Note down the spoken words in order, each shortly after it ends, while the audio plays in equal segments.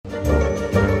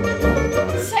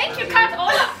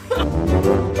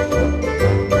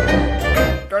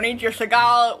need your cigar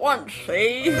all at once,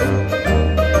 see?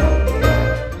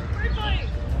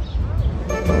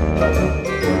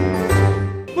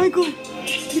 Michael,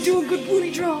 you're doing good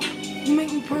booty drop. You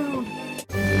make me proud.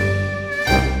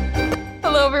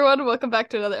 Hello, everyone. Welcome back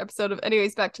to another episode of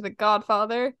Anyways Back to the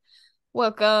Godfather.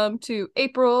 Welcome to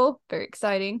April. Very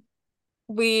exciting.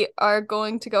 We are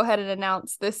going to go ahead and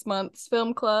announce this month's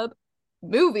film club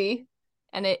movie,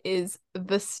 and it is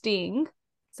The Sting.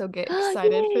 So get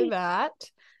excited for that.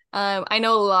 I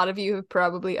know a lot of you have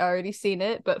probably already seen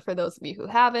it, but for those of you who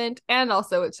haven't, and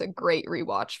also it's a great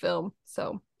rewatch film.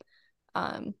 So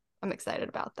I'm excited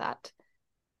about that.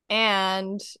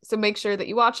 And so make sure that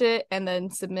you watch it and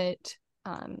then submit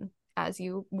as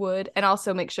you would. And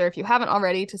also make sure, if you haven't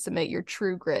already, to submit your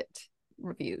True Grit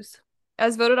reviews.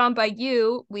 As voted on by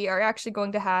you, we are actually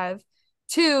going to have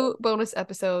 2 bonus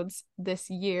episodes this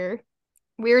year.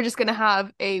 We are just going to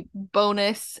have a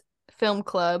bonus film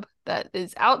club that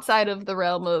is outside of the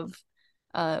realm of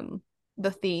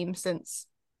the theme, since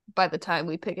by the time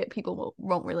we pick it, people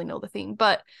won't really know the theme.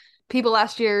 But people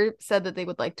last year said that they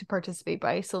would like to participate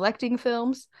by selecting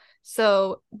films.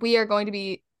 So we are going to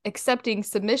be accepting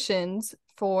submissions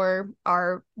for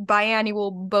our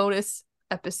biannual bonus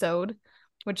episode,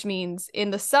 which means in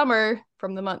the summer,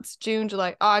 from the months June,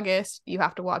 July, August, you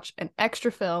have to watch an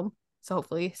extra film. So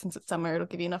hopefully, since it's summer, it'll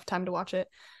give you enough time to watch it.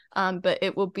 But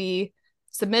it will be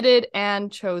submitted and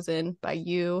chosen by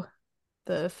you,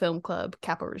 the film club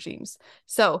Capo Regimes.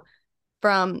 So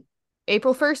from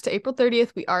April 1st to April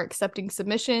 30th, we are accepting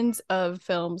submissions of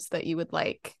films that you would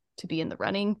like to be in the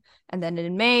running. And then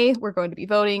in May, we're going to be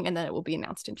voting, and then it will be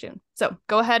announced in June. So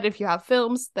go ahead if you have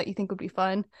films that you think would be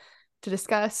fun to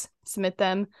discuss, submit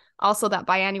them. Also, that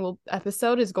biannual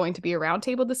episode is going to be a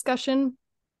roundtable discussion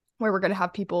where we're going to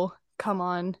have people come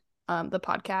on the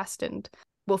podcast, and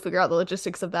we'll figure out the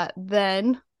logistics of that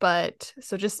then. But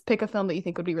so just pick a film that you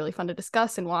think would be really fun to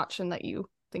discuss and watch, and that you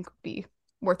think would be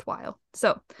worthwhile.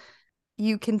 So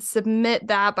you can submit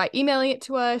that by emailing it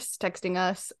to us, texting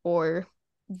us, or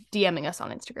DMing us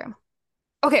on Instagram.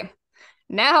 Okay,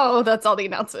 now that's all the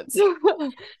announcements.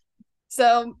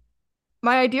 So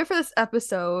my idea for this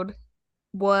episode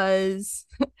was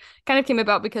kind of came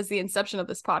about because the inception of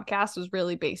this podcast was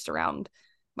really based around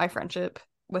my friendship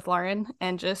with Lauren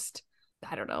and just,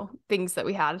 I don't know, things that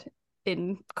we had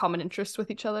in common interest with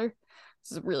each other.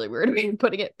 This is a really weird way of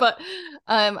putting it, but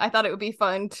I thought it would be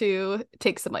fun to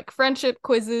take some like friendship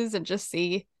quizzes and just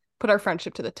put our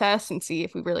friendship to the test and see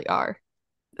if we really are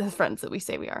the friends that we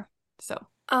say we are. So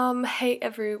hey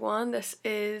everyone, this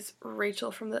is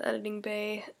Rachel from the Editing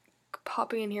Bay,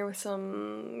 popping in here with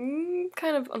some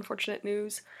kind of unfortunate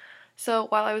news. So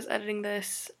while I was editing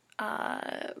this,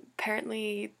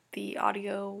 apparently the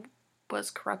audio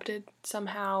was corrupted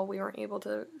somehow. We weren't able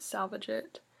to salvage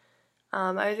it.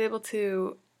 I was able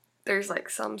to, there's like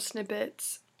some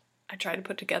snippets I tried to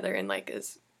put together in like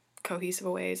as cohesive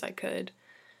a way as I could.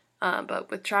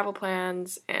 But with travel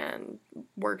plans and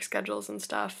work schedules and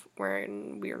stuff,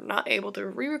 we are not able to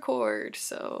re-record.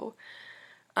 So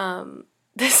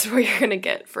this is what you're going to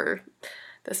get for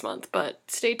this month. But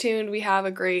stay tuned. We have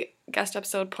a great guest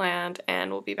episode planned,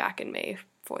 and we'll be back in May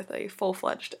with a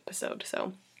full-fledged episode.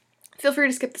 So feel free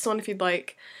to skip this one if you'd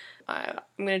like. I'm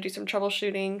going to do some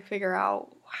troubleshooting, figure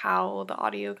out how the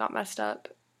audio got messed up,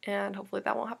 and hopefully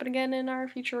that won't happen again in our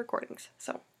future recordings.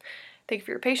 So thank you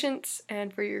for your patience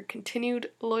and for your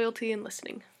continued loyalty and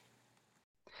listening.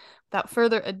 Without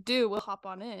further ado, we'll hop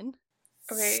on in.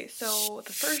 Okay, so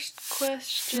the first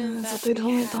question That's that what they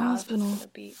told me at the is hospital. going to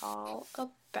be all about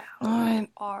Alright,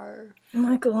 our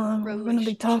Michael, we're going to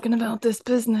be talking about this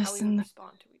how business, we and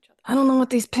respond to each other. I don't know what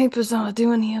these papers are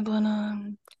doing here, but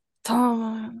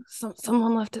Tom,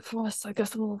 someone left it for us. I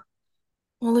guess we'll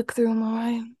look through them,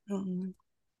 alright?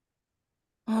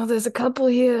 Oh, there's a couple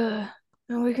here,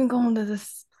 and we can go into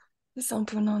this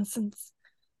umper nonsense.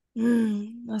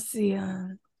 Let's see,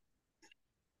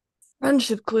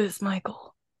 friendship quiz,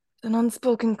 Michael. An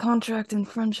unspoken contract in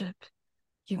friendship.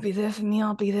 You be there for me,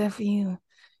 I'll be there for you.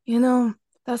 You know,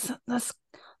 that's a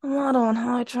motto on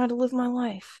how I try to live my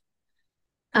life.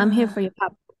 I'm here for you,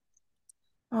 Pop.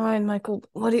 All right, Michael.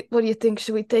 What do you think?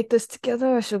 Should we take this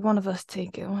together, or should one of us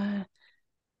take it?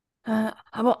 How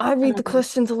about I read the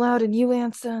questions aloud and you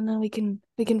answer, and then we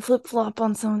can flip flop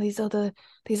on some of these other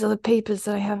papers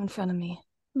that I have in front of me.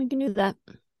 We can do that.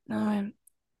 All right.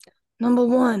 Number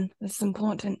 1. This is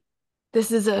important.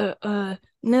 This is a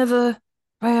never,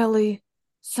 rarely,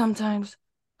 sometimes,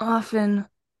 often,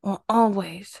 or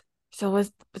always. So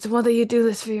it's whether you do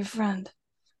this for your friend.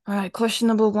 All right. Question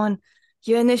number 1.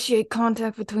 You initiate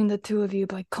contact between the two of you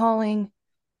by calling.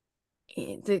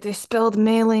 They spelled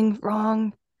mailing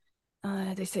wrong.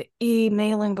 they say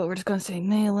emailing, but we're just gonna say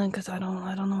mailing because I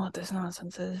don't know what this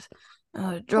nonsense is.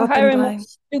 We're Dropping hiring by. more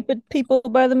stupid people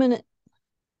by the minute.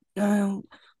 We Spelling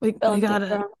things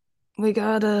gotta wrong. we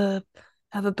gotta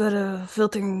have a better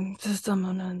filtering system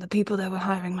on the people that we're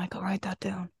hiring, Michael. Write that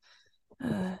down.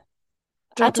 I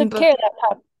Dropping took by. care of that,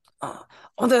 Pop.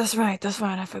 Oh, that's right. That's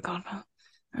right. I forgot about.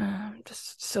 I'm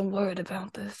just so worried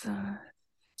about this.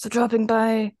 So dropping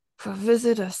by for a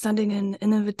visit or sending an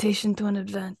invitation to an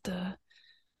event.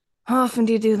 How often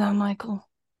do you do that, Michael?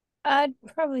 I'd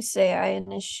probably say I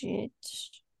initiate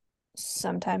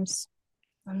sometimes.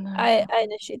 And, I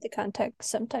initiate the contact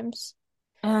sometimes.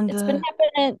 and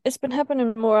It's been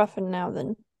happening more often now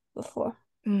than before.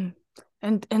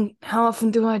 and how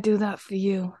often do I do that for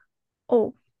you?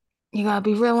 Oh, You gotta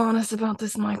be real honest about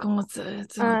this, Michael. It's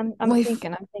a I'm way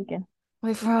thinking.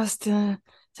 way for us to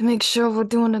make sure we're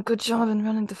doing a good job in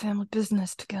running the family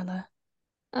business together.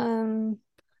 Um,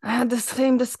 I had the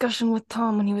same discussion with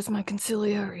Tom when he was my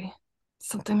consigliere.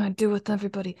 Something I do with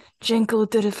everybody. Jenko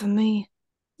did it for me.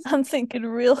 I'm thinking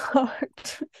real hard.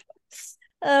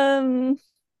 Um,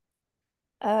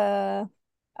 I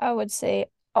would say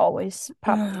always,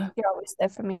 Pop. You're always there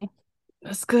for me.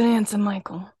 That's a good answer,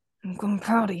 Michael. I'm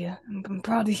proud of you. I'm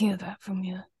proud to hear that from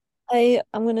you.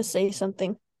 I'm gonna say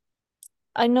something.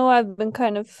 I know I've been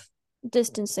kind of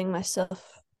distancing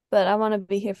myself, but I want to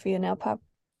be here for you now, Pop.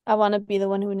 I want to be the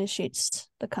one who initiates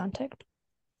the contact.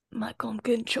 Michael, I'm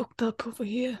getting choked up over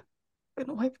here. I'm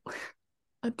gonna wipe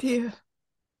a tear.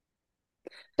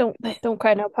 Don't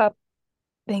cry now, Pop.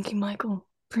 Thank you, Michael.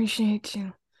 Appreciate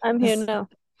you. I'm here now.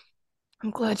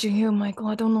 I'm glad you're here, Michael.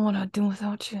 I don't know what I'd do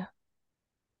without you.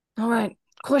 All right.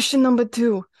 Question number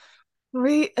 2.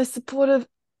 Create a supportive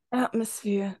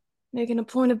atmosphere, making a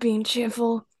point of being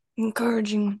cheerful,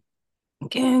 encouraging,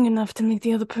 caring enough to make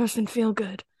the other person feel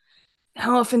good.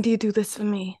 How often do you do this for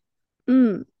me?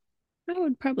 I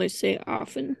would probably say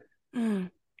often.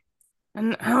 And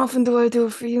how often do I do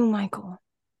it for you, Michael?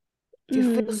 Do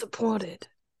you feel supported?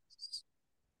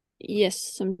 Yes,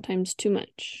 sometimes too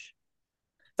much.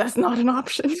 That's not an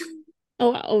option.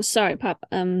 Oh, sorry, Pop.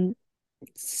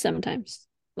 Sometimes.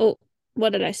 Oh, what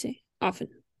did I say? Often.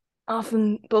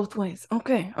 Often both ways.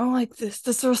 Okay, I like this.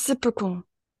 This is reciprocal.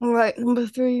 All right, number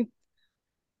 3.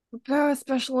 Prepare a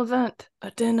special event,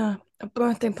 a dinner, a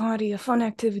birthday party, a fun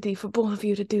activity for both of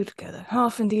you to do together. How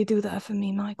often do you do that for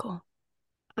me, Michael?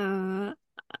 I'm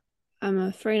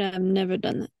afraid I've never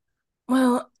done that.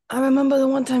 Well, I remember the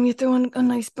one time you threw in a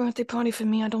nice birthday party for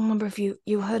me. I don't remember if you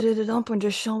headed it up or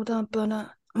just showed up,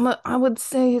 but I would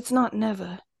say it's not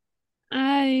never.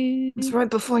 It's right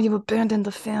before you abandoned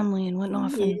the family and went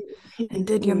off and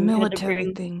did your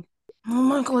military thing. Well,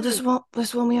 Michael, this is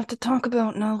what we have to talk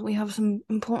about now that we have some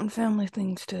important family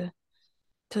things to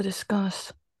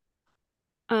discuss.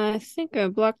 I think I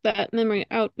blocked that memory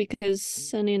out because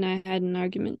Sunny and I had an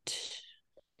argument.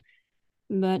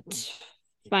 But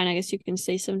fine, I guess you can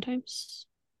say sometimes.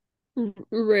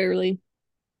 Rarely.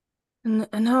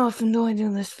 And how often do I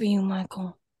do this for you,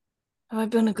 Michael? Have I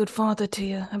been a good father to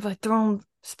you? Have I thrown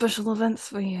special events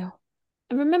for you?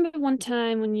 I remember one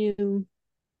time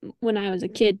when I was a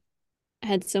kid, I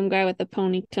had some guy with a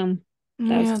pony come.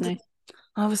 That was nice.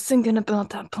 I was thinking about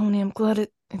that pony. I'm glad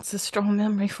it's a strong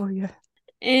memory for you.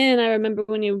 And I remember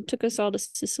when you took us all to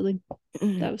Sicily.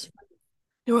 That was fun.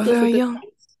 You were Those very were good young.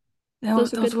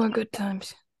 times. Those were good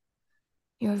times.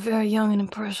 You were very young and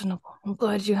impressionable. I'm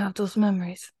glad you have those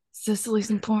memories.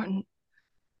 Sicily's important.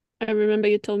 I remember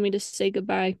you told me to say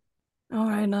goodbye. All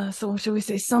right, so should we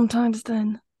say sometimes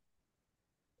then?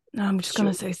 No, I'm just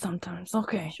gonna say sometimes.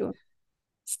 Okay. Sure.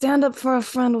 Stand up for a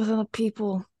friend with other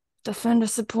people. Defend or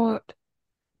support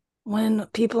when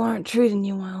people aren't treating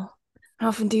you well. How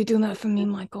often do you do that for me,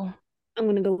 Michael? I'm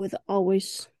gonna go with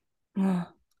always. I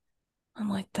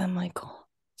like that, Michael.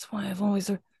 That's why I've always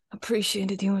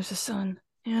appreciated you as a son.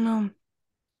 And,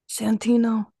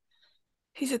 Santino,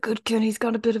 he's a good kid. He's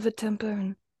got a bit of a temper.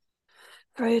 And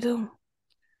Fredo,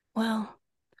 well,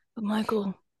 but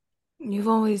Michael, you've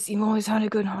always had a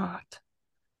good heart.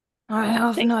 All right, how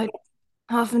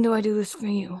often do I do this for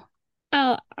you?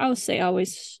 I'll say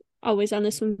always on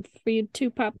this one for you too,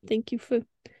 Pop. Thank you for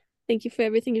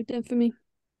everything you've done for me.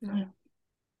 You're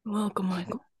welcome,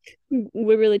 Michael.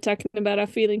 We're really talking about our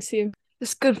feelings here.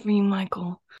 It's good for you,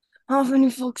 Michael. How often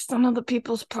you focus on other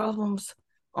people's problems,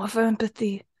 offer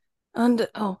empathy, and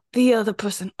the other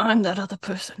person, I'm that other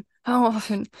person. How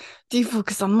often do you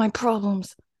focus on my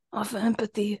problems, offer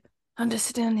empathy,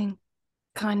 understanding,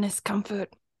 kindness,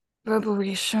 comfort, verbal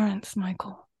reassurance,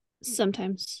 Michael?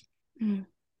 Sometimes. And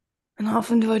how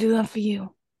often do I do that for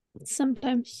you?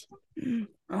 Sometimes. All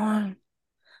right.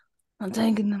 I'm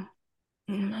taking them.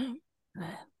 Mm.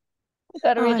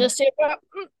 Gotta read Alright. this here, Pop.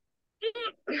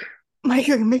 Mike,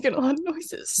 you're making a lot of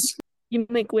noises. You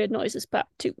make weird noises, Pop,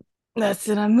 too. That's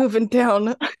it. I'm moving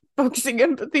down. Focusing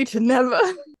empathy to never.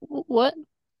 What?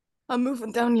 I'm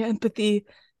moving down your empathy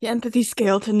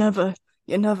scale to never.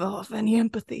 You never have any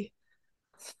empathy.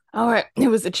 Alright, it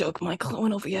was a joke, Michael. It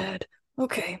went over your head.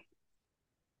 Okay.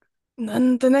 And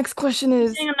then the next question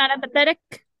is, Saying I'm not empathetic?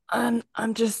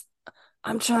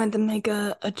 I'm trying to make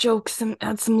a joke,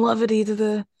 add some levity to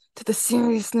the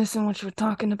seriousness in which we're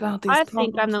talking about these I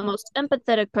problems. think I'm the most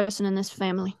empathetic person in this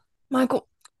family. Michael,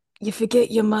 you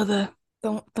forget your mother.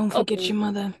 Don't forget Oh. your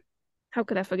mother. How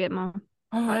could I forget Mom?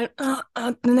 All right.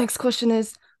 The next question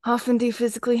is, how often do you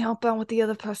physically help out with the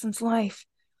other person's life?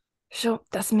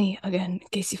 That's me again, in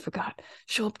case you forgot.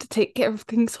 Show up to take care of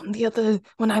things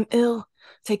when I'm ill.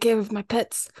 Take care of my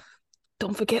pets.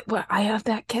 Don't forget I have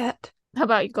that cat. How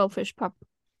about your goldfish, Pop?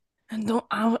 And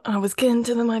I was getting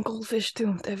to my goldfish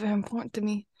too. They're very important to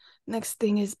me. Next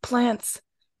thing is plants.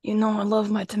 You know I love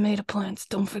my tomato plants.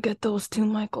 Don't forget those too,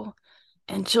 Michael.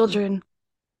 And children,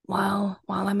 while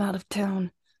I'm out of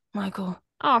town, Michael.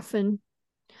 Often.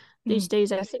 These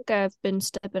days, I think I've been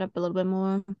stepping up a little bit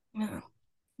more. Yeah.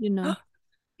 You know.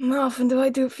 How often do I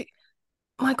do it?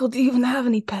 Michael, do you even have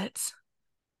any pets?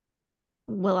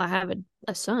 Well, I have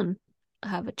a son. I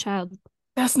have a child.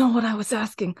 That's not what I was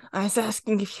asking. I was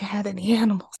asking if you had any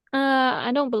animals.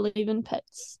 I don't believe in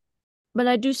pets. But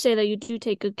I do say that you do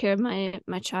take good care of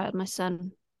my child, my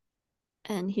son.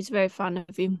 And he's very fond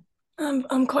of you.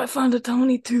 I'm quite fond of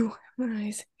Tony too.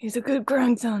 He's a good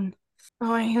grandson.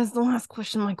 Alright, here's the last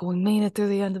question, Michael. We made it through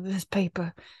the end of this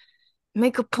paper.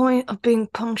 Make a point of being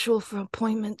punctual for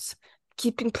appointments,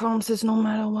 keeping promises no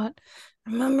matter what,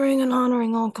 remembering and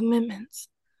honoring all commitments.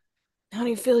 How do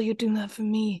you feel you do that for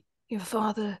me, your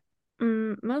father?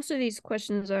 Most of these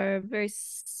questions are very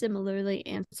similarly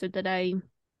answered that I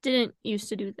didn't used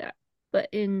to do that. But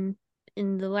in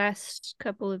the last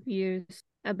couple of years,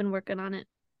 I've been working on it.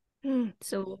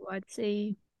 So I'd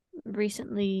say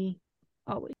recently,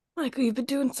 always. Michael, you've been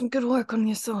doing some good work on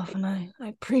yourself, and I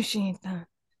appreciate that.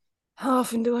 How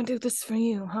often do I do this for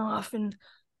you? How often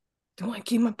do I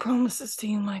keep my promises to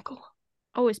you, Michael?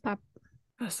 Always, Pop.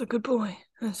 That's a good boy.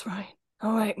 That's right.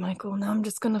 All right, Michael, now I'm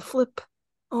just gonna flip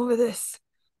over this.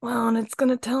 Wow, and it's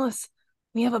gonna tell us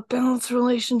we have a balanced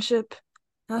relationship.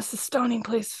 That's the starting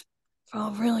place for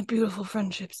all really beautiful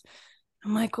friendships.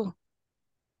 And Michael,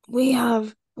 we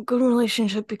have a good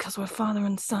relationship because we're father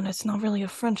and son. It's not really a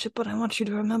friendship, but I want you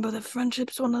to remember that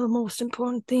friendship's one of the most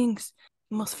important things.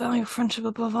 You must value friendship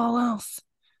above all else.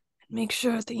 And make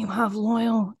sure that you have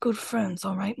loyal, good friends,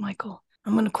 all right, Michael?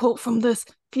 I'm going to quote from this: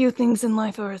 few things in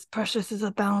life are as precious as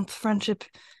a balanced friendship.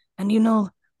 And you know,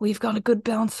 we've got a good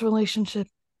balanced relationship.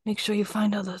 Make sure you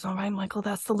find others, all right, Michael?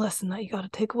 That's the lesson that you got to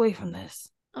take away from this.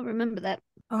 I'll remember that.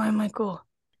 All right, Michael.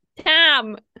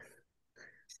 Tom!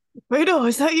 Fredo,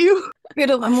 is that you?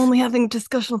 Fredo, I'm only having a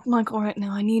discussion with Michael right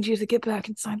now. I need you to get back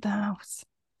inside the house.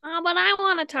 Oh, but I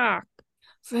want to talk.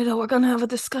 Fredo, we're going to have a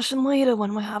discussion later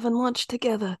when we're having lunch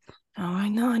together. All right,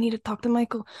 now I need to talk to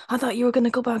Michael. I thought you were going to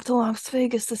go back to Las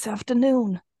Vegas this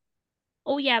afternoon.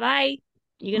 Oh, yeah, bye.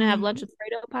 You gonna have lunch with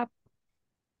Fredo, Pop?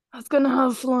 I was going to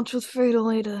have lunch with Fredo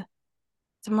later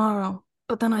tomorrow,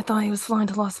 but then I thought he was flying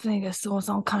to Las Vegas, so it was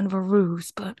all kind of a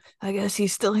ruse, but I guess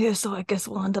he's still here, so I guess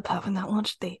we'll end up having that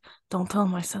lunch date. Don't tell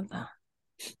him I said that.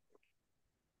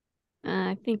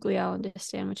 I think we all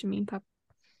understand what you mean, Pop.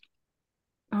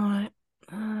 All right.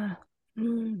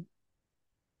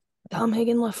 Tom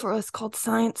Hagen left for us called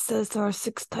Science Says There Are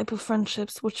 6 Types of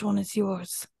Friendships. Which one is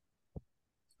yours?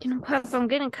 You know, Pop, I'm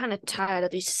getting kind of tired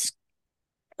of these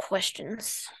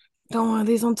questions. Don't worry,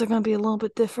 these ones are going to be a little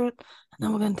bit different. And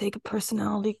then we're going to take a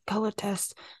personality color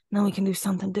test. And then we can do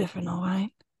something different, all right?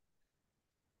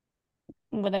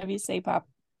 Whatever you say, Pop.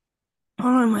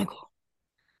 All right, Michael.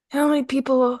 How many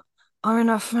people are in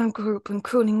our friend group,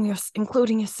 including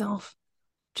yourself?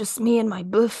 Just me and my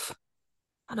boof.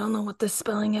 I don't know what the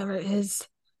spelling error is.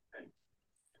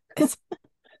 It's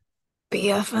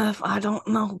BFF. I don't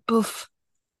know. Boof.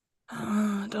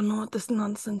 I don't know what this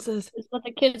nonsense is. It's what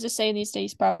the kids are saying these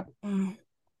days, Pop.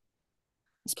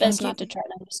 It's best not to try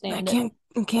to understand it.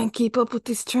 I can't keep up with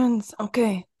these trends.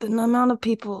 Okay, the amount of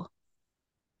people.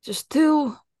 Just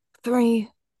 2, 3,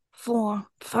 4,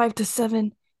 5 to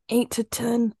 7, 8 to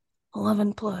 10,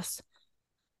 11 plus.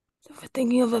 If we're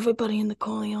thinking of everybody in the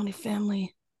Corleone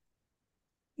family,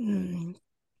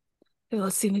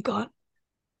 let's see, we got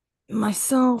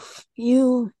myself,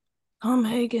 you, Tom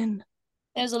Hagen.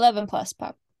 There's 11 plus,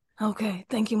 Pop. Okay,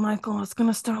 thank you, Michael. I was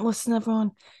gonna start listing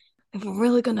everyone. If we're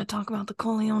really gonna talk about the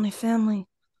Corleone family,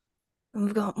 And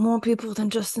we've got more people than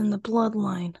just in the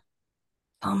bloodline.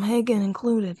 Tom Hagen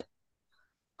included.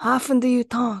 How often do you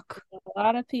talk? A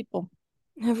lot of people.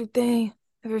 Every day,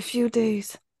 every few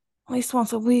days, at least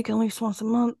once a week, at least once a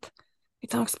month. We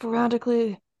talk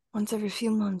sporadically, once every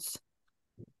few months.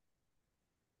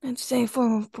 I'd say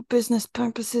for business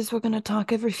purposes, we're gonna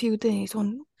talk every few days.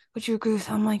 Would you agree with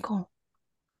that, Michael?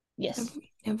 Yes.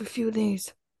 Every few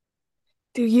days.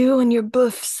 Do you and your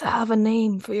buffs have a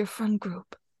name for your friend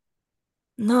group?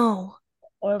 No.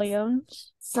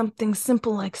 Orleans. Something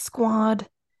simple like squad.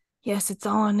 Yes, it's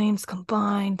all our names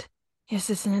combined. Yes,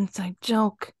 it's an inside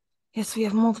joke. Yes, we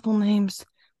have multiple names.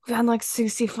 We've had like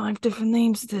 65 different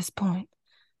names at this point.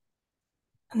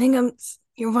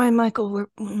 You're right, Michael. We're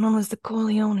known as the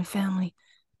Corleone family.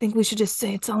 I think we should just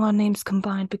say it's all our names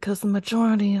combined because the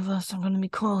majority of us are going to be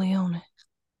Corleone.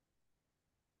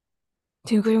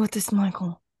 Do you agree with this,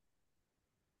 Michael?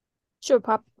 Sure,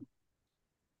 Pop.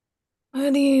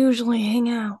 Where do you usually hang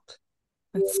out?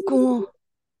 At school?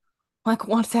 Michael,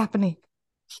 what's happening?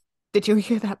 Did you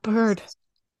hear that bird?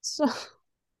 So,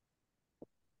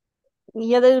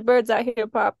 yeah, there's birds out here,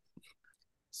 Pop.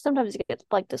 Sometimes it gets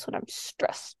like this when I'm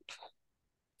stressed.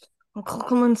 Well,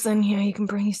 Coleman's in here. He can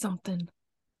bring you something.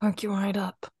 Work you right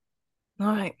up. All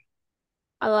right.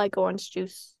 I like orange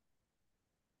juice.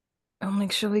 I'll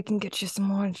make sure we can get you some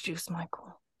orange juice,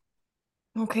 Michael.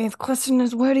 Okay, the question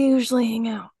is, where do you usually hang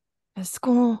out? At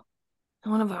school?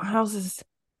 In one of our houses?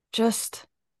 Just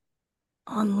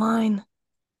online?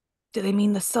 Do they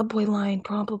mean the subway line,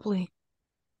 probably?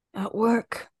 At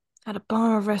work? At a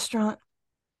bar or restaurant?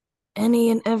 Any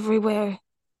and everywhere?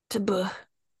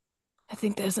 I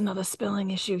think there's another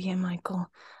spelling issue here, Michael.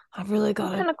 I've really got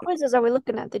What to... kind of quizzes are we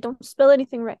looking at? They don't spell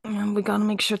anything right. We gotta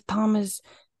make sure Tom is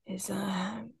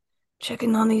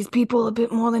checking on these people a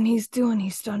bit more than he's doing.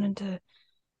 He's starting to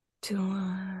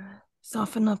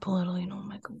soften up a little,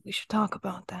 Michael. We should talk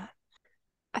about that.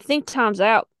 I think Tom's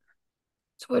out.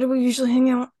 So where do we usually hang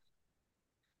out?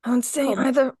 I would say Home.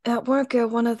 either at work or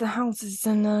one of the houses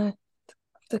in the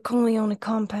Corleone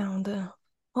compound.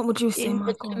 What would you say, In the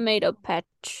Michael? tomato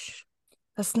patch.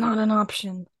 That's not an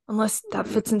option, unless that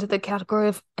fits into the category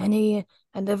of any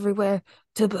and everywhere.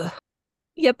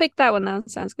 Yeah, pick that one. That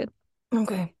sounds good.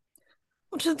 Okay.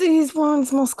 Which of these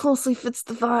words most closely fits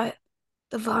the vibe?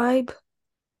 The vibe?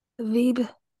 The vibe?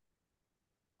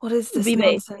 What is this Vibe.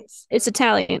 nonsense? It's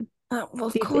Italian. Well,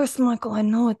 of Vibe. course, Michael, I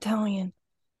know Italian.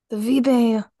 The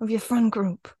vibe of your friend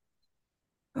group.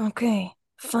 Okay.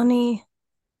 Funny,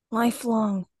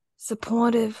 lifelong,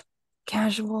 supportive,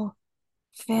 casual,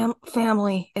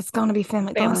 family. It's gonna be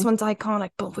family. The last Family. one's iconic,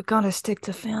 but we gotta stick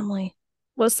to family.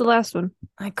 What's the last one?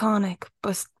 Iconic,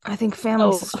 but I think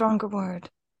family's Oh. a stronger word.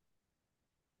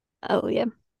 Oh, yeah.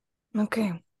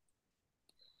 Okay.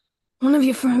 One of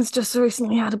your friends just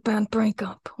recently had a bad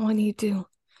breakup. What do you do?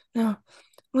 Now,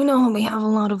 we know we have a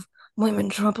lot of women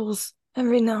troubles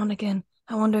every now and again.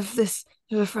 I wonder if this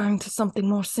is referring to something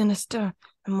more sinister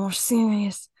and more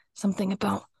serious. Something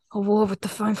about a war with the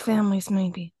five families,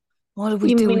 maybe. What do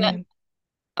we You do mean here?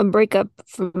 a breakup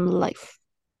from life.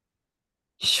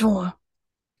 Sure.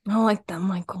 I like that,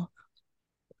 Michael.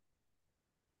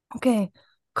 Okay.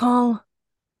 Call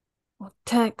or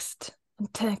text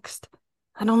and text.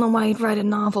 I don't know why you'd write a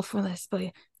novel for this,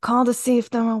 but call to see if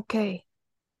they're okay.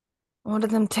 Order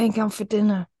them takeout for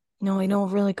dinner. I know a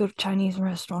really good Chinese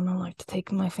restaurant I like to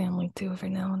take my family to every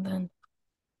now and then.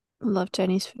 I love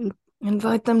Chinese food.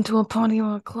 Invite them to a party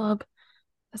or a club.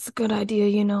 That's a good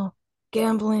idea,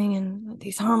 Gambling and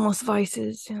these harmless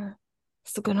vices. Yeah,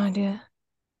 that's a good idea.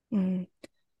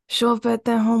 Show up at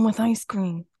their home with ice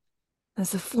cream.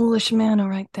 That's a foolish manner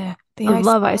right there. I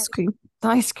love ice cream. The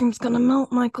ice cream's gonna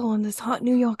melt, Michael, in this hot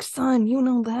New York sun. You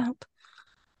know that.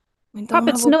 Pop,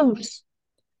 it snows.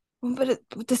 But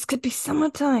this could be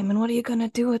summertime, and what are you gonna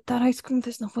do with that ice cream?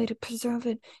 There's no way to preserve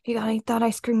it. You gotta eat that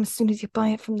ice cream as soon as you buy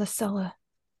it from the cellar.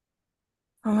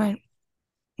 All right.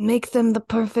 Make them the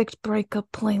perfect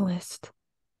breakup playlist.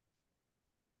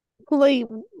 Wait,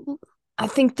 I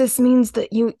think this means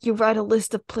that you write a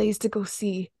list of plays to go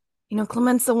see.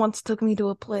 Clemenza once took me to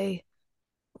a play.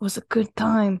 It was a good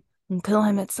time until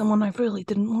I met someone I really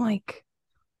didn't like.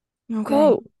 Okay.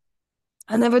 whoa.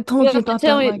 I never told you about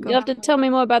that, Michael. You have to tell me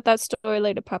more about that story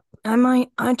later, Pop. I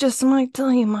just might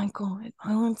tell you, Michael.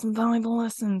 I learned some valuable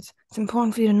lessons. It's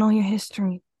important for you to know your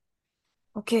history.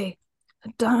 Okay.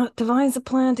 Devise a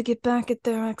plan to get back at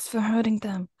their ex for hurting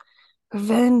them.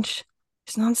 Revenge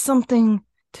is not something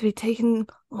to be taken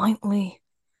lightly.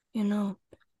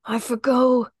 I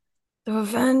forgo the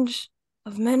revenge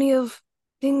of many of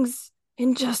things,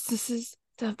 injustices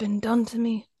that have been done to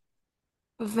me.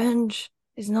 Revenge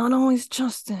is not always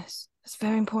justice. It's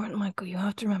very important, Michael. You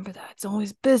have to remember that. It's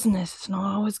always business. It's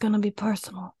not always going to be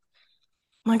personal.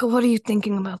 Michael, what are you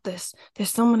thinking about this? There's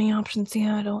so many options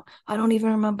here. I don't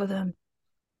even remember them.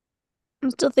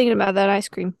 I'm still thinking about that ice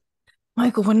cream.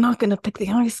 Michael, we're not going to pick the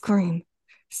ice cream.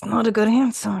 It's not a good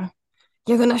answer.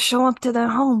 You're going to show up to their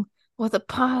home with a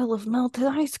pile of melted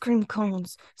ice cream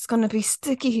cones. It's going to be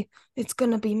sticky. It's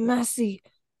going to be messy.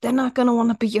 They're not going to want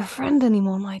to be your friend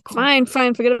anymore, Michael.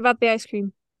 Fine, forget about the ice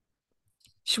cream.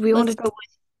 Should we Let's go.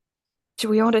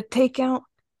 Should we order takeout?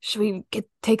 Should we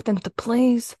take them to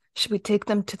plays? Should we take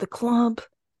them to the club?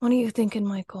 What are you thinking,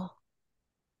 Michael?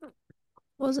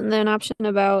 Wasn't there an option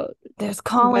about There's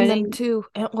calling them Inviting- too,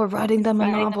 or writing them a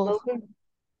inviting them novel. over?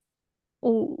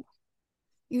 Oh,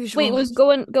 Usually wait, was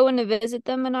going to visit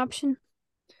them an option?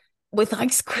 with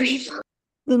ice cream.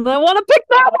 Then I want to pick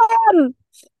that one.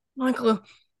 Michael,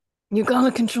 you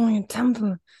gotta control your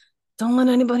temper. Don't let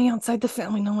anybody outside the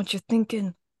family know what you're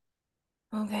thinking.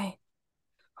 Okay.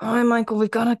 All right, Michael, we've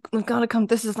gotta come.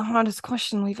 This is the hardest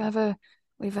question we've ever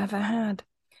had.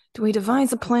 Do we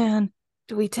devise a plan?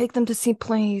 Do we take them to see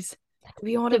plays? Do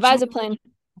we order Devise a plan.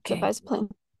 Okay. Devise a plan.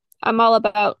 I'm all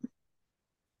about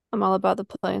the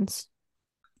plans.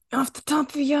 Off the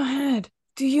top of your head,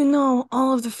 do you know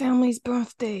all of the family's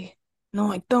birthday?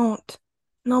 No, I don't.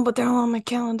 No, but they're all on my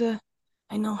calendar.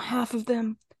 I know half of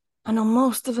them. I know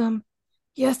most of them.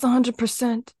 Yes,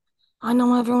 100%. I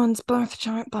know everyone's birth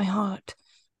chart by heart.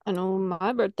 I know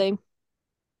my birthday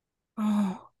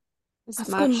Oh, is That's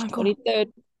March good, Michael.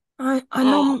 23rd.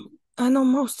 I know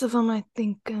most of them, I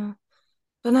think.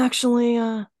 But actually,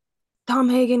 Tom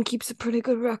Hagen keeps a pretty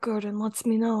good record and lets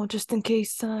me know just in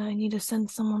case I need to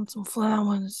send someone some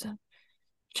flowers and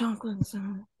chocolates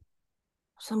and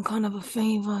some kind of a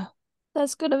favor.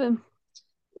 That's good of him.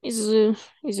 He's a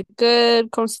good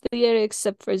consigliere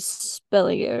except for his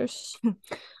spelling errors.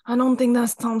 I don't think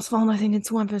that's Tom's fault. I think it's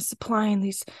whoever's supplying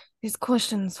these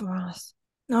questions for us.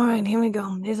 All right, here we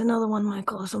go. Here's another one,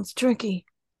 Michael. This one's tricky.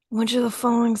 Which of the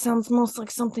following sounds most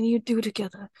like something you do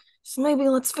together? So maybe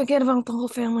let's forget about the whole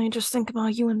family and just think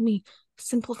about you and me.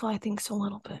 Simplify things a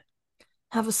little bit.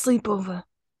 Have a sleepover.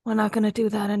 We're not gonna do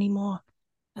that anymore.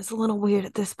 That's a little weird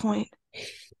at this point.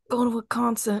 Go to a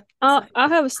concert. I'll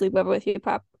have a sleepover with you,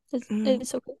 Pop. Mm.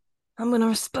 It's okay. I'm gonna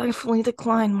respectfully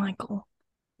decline, Michael.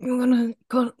 You're gonna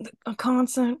go to a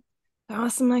concert. There are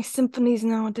some nice symphonies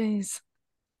nowadays.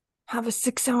 Have a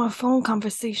 6-hour phone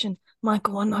conversation.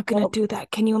 Michael, I'm not gonna Nope. do that.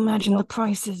 Can you imagine the Nope.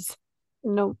 prices?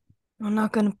 No, I'm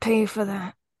not gonna pay for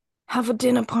that. Have a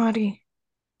dinner party.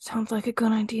 Sounds like a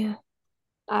good idea.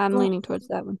 I'm Well- leaning towards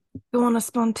that one. Go on a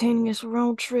spontaneous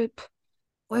road trip.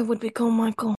 Where would we go,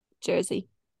 Michael? Jersey.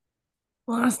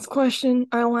 Last question.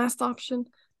 Our last option.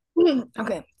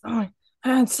 Okay, sorry.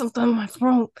 I had something in my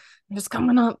throat. It's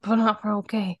coming up, but we're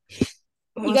okay.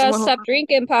 You gotta stop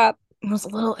drinking, Pop. It was a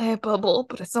little air bubble,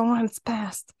 but it's alright, it's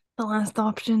past. The last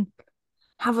option.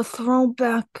 Have a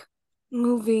throwback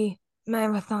movie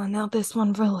marathon. Now this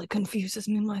one really confuses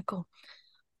me, Michael.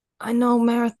 I know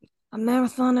a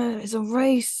marathon is a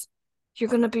race. You're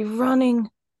gonna be running,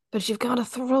 but you've gotta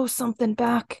throw something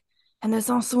back. And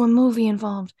there's also a movie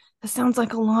involved. That sounds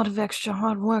like a lot of extra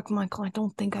hard work, Michael. I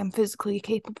don't think I'm physically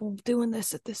capable of doing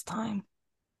this at this time.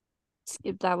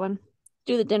 Skip that one.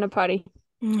 Do the dinner party.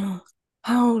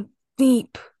 How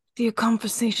deep do your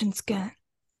conversations get?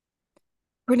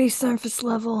 Pretty surface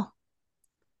level.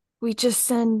 We just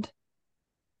send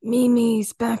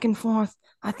memes back and forth.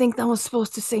 I think that was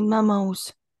supposed to say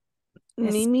memos.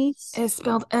 Mimi's? It's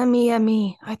spelled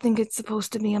M-E-M-E. I think it's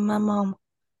supposed to be a memo.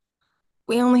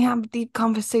 We only have deep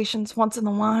conversations once in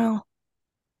a while.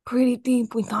 Pretty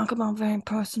deep. We talk about very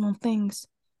personal things.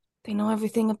 They know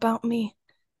everything about me.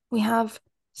 We have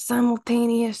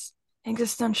simultaneous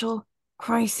existential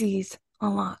crises a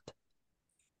lot.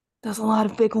 There's a lot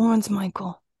of big words,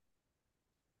 Michael.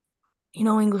 You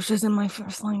know, English isn't my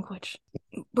first language.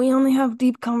 We only have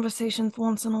deep conversations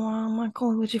once in a while,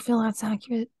 Michael. Would you feel that's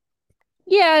accurate?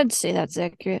 Yeah, I'd say that's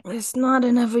accurate. It's not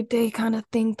an everyday kind of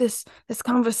thing. This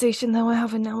conversation that we're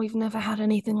having now, we've never had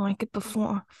anything like it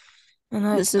before. And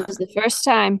This is the first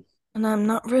time. And I'm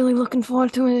not really looking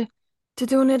forward to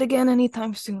doing it again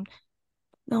anytime soon.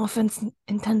 No offense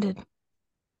intended,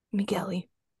 Migueli.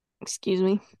 Excuse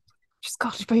me. Just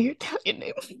called you by your Italian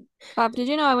name. Pop, did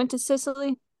you know I went to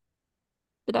Sicily?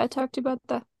 Did I talk to you about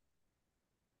that?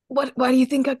 Why do you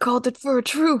think I called it for a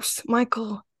truce,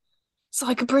 Michael? So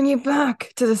I could bring you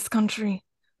back to this country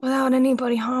without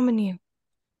anybody harming you.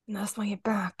 And that's why you're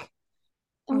back.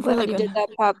 I'm We're glad really you did gonna-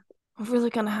 that, Pop. I'm really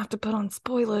gonna have to put on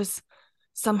spoilers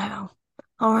somehow.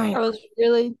 All right. I was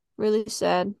really, really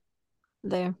sad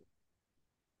there.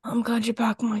 I'm glad you're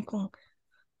back, Michael.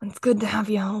 It's good to have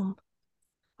you home.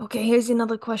 Okay, here's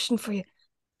another question for you.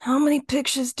 How many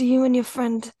pictures do you and your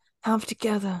friend have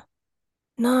together?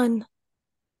 None.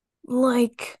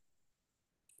 Like,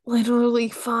 literally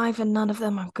 5, and none of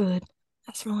them are good.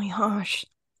 That's really harsh.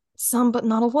 Some, but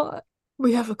not a lot.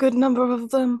 We have a good number of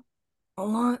them. A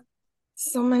lot.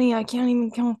 So many I can't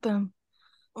even count them.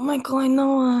 Oh, Michael, I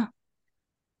know,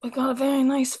 we got a very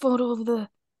nice photo of the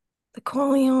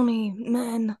Corleone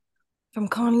men from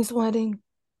Connie's wedding.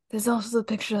 There's also the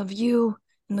picture of you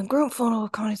in the group photo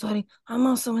of Connie's wedding. I'm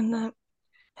also in that.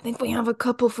 I think we have a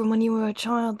couple from when you were a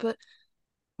child, but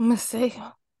I must say,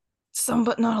 some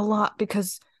but not a lot,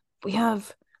 because we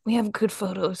have good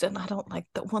photos, and I don't like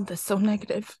the one that's so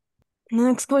negative. And the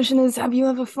next question is, have you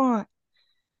ever fought?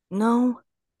 No.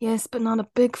 Yes, but not a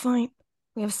big fight.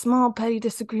 We have small petty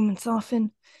disagreements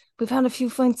often. We've had a few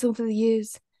fights over the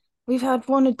years. We've had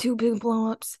 1 or 2 big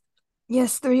blow-ups.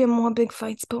 Yes, 3 or more big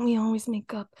fights, but we always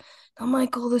make up. Now,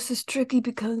 Michael, this is tricky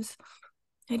because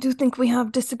I do think we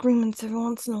have disagreements every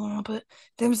once in a while, but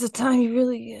there was a time you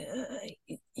really,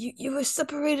 you were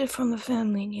separated from the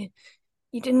family, and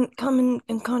you didn't come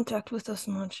in contact with us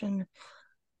much, and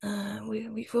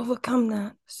we've overcome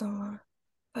that. So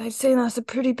I'd say that's a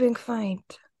pretty big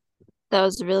fight. That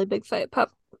was a really big fight,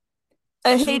 Pop.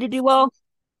 I hated you all.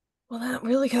 Well, that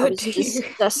really I hurt was to hear.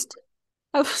 disgusted.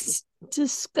 I was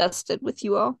disgusted with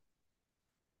you all.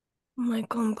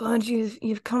 Michael, I'm glad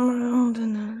you've come around,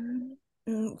 and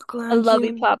I'm glad I love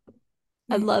you, Pop.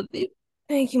 I Yeah. love you.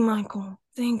 Thank you, Michael.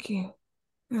 Thank you.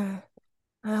 I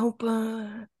hope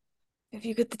if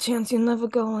you get the chance, you'll never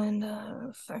go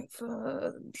and fight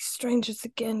for these strangers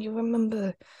again. You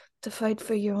remember to fight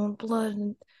for your own blood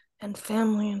and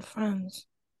family and friends.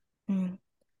 Mm.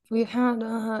 We've had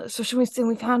so should we say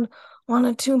we've had 1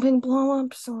 or 2 big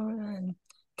blow-ups, or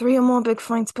 3 or more big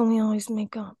fights, but we always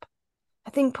make up. I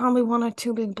think probably 1 or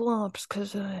 2 big blow-ups,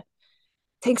 because it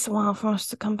takes a while for us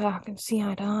to come back and see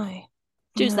eye to eye.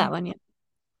 Choose that one, yeah.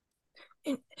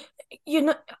 And,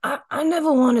 I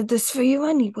never wanted this for you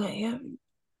anyway. I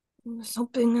was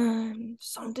hoping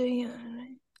someday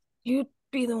you'd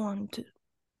be the one to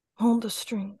hold the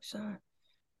strings.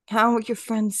 How are your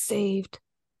friends saved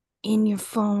in your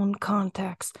phone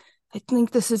contacts? I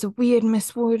think this is a weird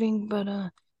miswording, but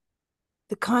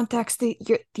the contacts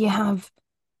that you have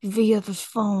via the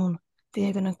phone,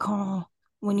 they're gonna call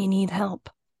when you need help.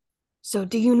 So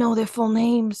do you know their full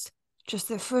names? Just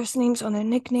their first names or their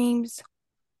nicknames?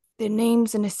 Their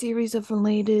names in a series of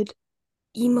related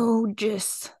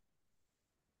emojis.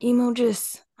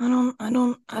 Emojis. I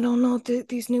don't know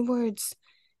these new words.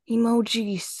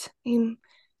 Emojis.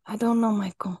 I don't know,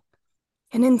 Michael.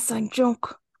 An inside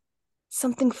joke.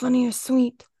 Something funny or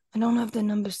sweet. I don't have their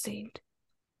numbers saved.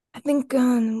 I think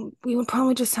we would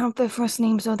probably just have their first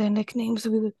names or their nicknames.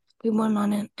 We wouldn't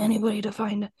want anybody to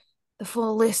find the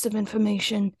full list of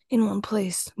information in one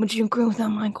place. Would you agree with that,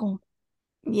 Michael?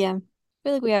 Yeah. I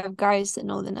feel like we have guys that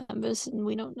know the numbers and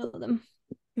we don't know them.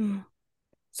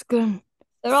 It's good.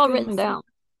 They're all written down.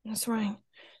 That's right.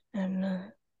 And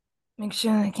make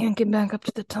sure I can't get back up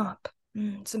to the top.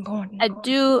 It's important.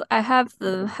 I have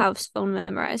the house phone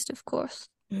memorized, of course.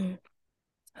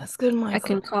 That's good, Michael. I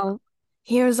can call.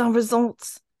 Here's our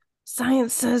results.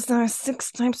 Science says there are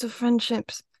 6 types of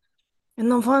friendships.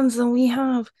 And the ones that we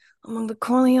have among the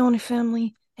Corleone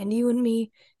family, and you and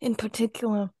me in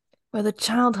particular, were the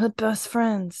childhood best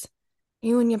friends.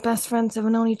 You and your best friends have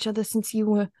known each other since you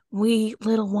were wee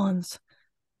little ones.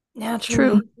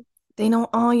 Naturally, they know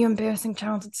all your embarrassing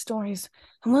childhood stories,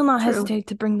 and will not hesitate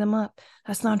to bring them up.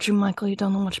 That's not true, Michael. You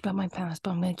don't know much about my past,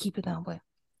 but I'm going to keep it that way.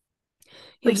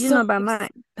 But you know about mine.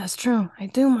 That's true. I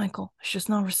do, Michael. It's just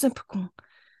not reciprocal.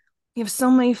 We have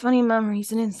so many funny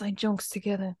memories and inside jokes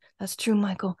together. That's true,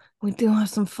 Michael. We do have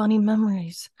some funny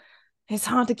memories. It's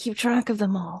hard to keep track of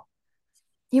them all.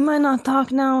 You might not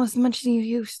talk now as much as you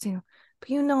used to, but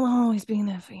you know I'll always be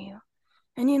there for you.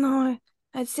 And you know,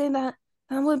 I'd say that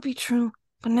would be true,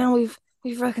 but now we've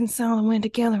reconciled and we're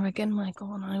together again,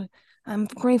 Michael, and I'm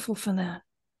grateful for that.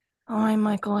 All right,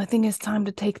 Michael, I think it's time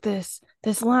to take this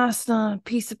last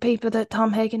piece of paper that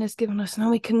Tom Hagen has given us.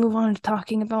 Now we can move on to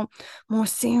talking about more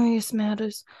serious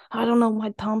matters. I don't know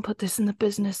why Tom put this in the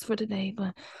business for today,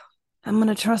 but I'm going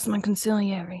to trust my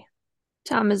consigliere.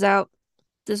 Tom is out.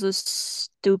 This was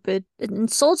stupid. It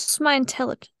insults my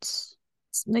intelligence.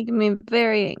 It's making me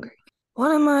very angry.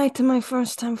 What am I to my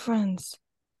first-time friends?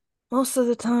 Most of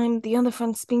the time, the other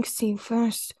friend speaks to you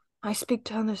first. I speak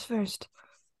to others first.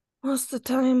 Most of the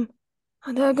time,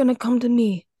 they're gonna come to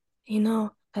me,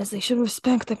 as they should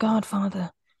respect the Godfather.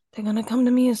 They're gonna come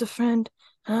to me as a friend,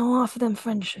 and I'll offer them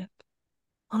friendship.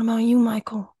 What about you,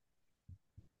 Michael?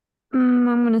 I'm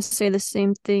gonna say the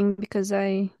same thing because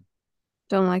I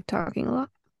don't like talking a lot.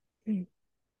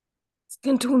 It's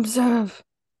good to observe.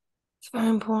 It's very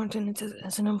important.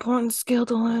 It's an important skill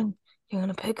to learn. You're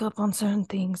gonna pick up on certain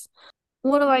things.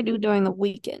 What do I do during the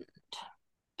weekend?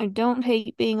 I don't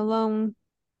hate being alone,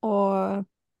 or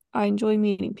I enjoy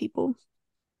meeting people.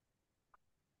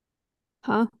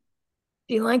 Huh?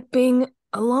 Do you like being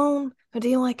alone or do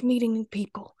you like meeting new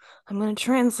people? I'm gonna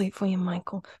translate for you,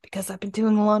 Michael, because I've been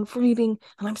doing a lot of reading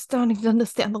and I'm starting to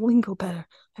understand the lingo better.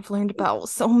 I've learned about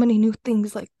so many new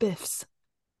things like biffs.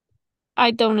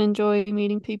 I don't enjoy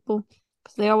meeting people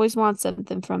because they always want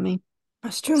something from me.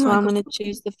 That's true, So I'm Michael. gonna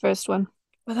choose the first one.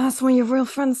 But that's where your real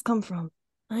friends come from.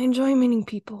 I enjoy meeting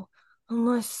people,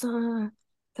 unless they're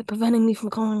preventing me from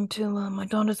going to my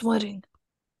daughter's wedding.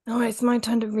 Alright, it's my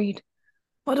turn to read.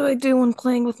 What do I do when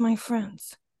playing with my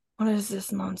friends? What is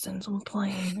this nonsense when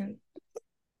playing?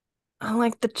 I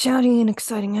like the chatty and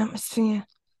exciting atmosphere.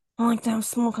 I like to have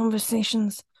small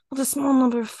conversations with a small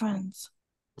number of friends.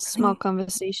 Small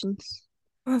conversations.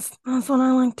 That's what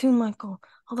I like too, Michael.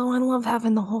 Although I love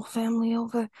having the whole family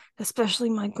over, especially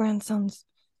my grandsons.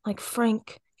 Like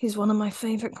Frank, he's one of my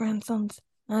favorite grandsons,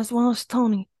 as well as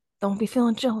Tony. Don't be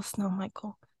feeling jealous now,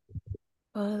 Michael.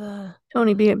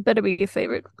 Tony better be your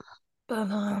favorite. But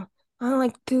I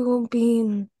like to be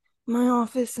in my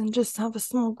office and just have a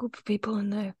small group of people in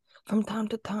there from time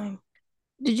to time.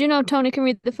 Did you know Tony can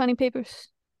read the funny papers?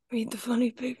 Read the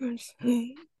funny papers.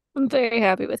 I'm very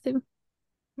happy with him.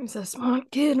 He's a smart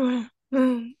kid,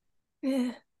 man.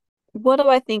 Yeah. What do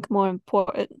I think more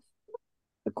important?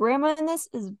 The grammar in this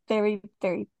is very,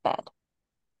 very bad.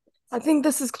 I think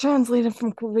this is translated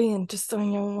from Korean, just so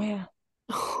you're aware.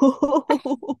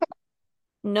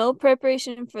 No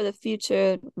preparation for the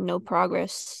future, no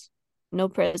progress, no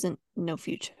present, no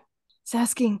future. It's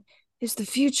asking, is the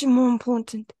future more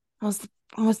important or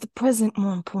is the present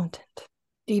more important?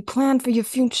 Do you plan for your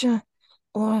future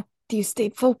or do you stay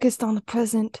focused on the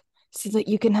present so that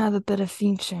you can have a better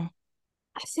future?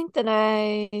 I think that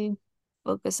I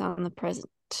focus on the present.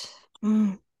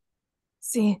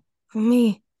 See, for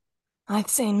me, I'd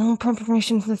say no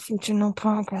preparation for the future, no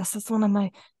progress. That's one of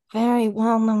my very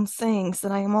well-known sayings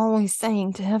that I am always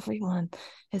saying to everyone.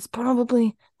 It's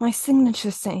probably my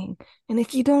signature saying. And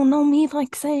if you don't know me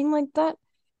like saying like that,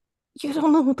 you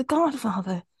don't know the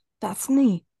Godfather. That's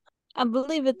me. I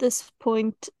believe at this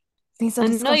point, These are I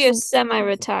know you're discussions.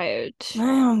 semi-retired.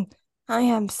 I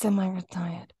am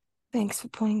semi-retired. Thanks for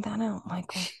pointing that out,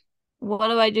 Michael. What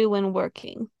do I do when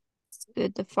working? It's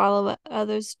good to follow what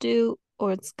others do,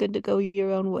 or it's good to go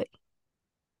your own way.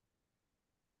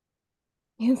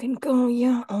 You can go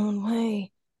your own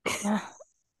way.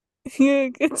 You're a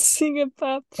good singer,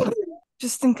 Pop.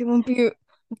 Just think it would be a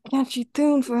catchy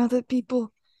tune for other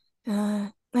people.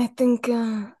 I think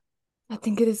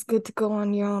it is good to go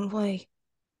on your own way.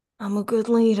 I'm a good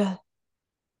leader.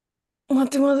 What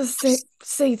do others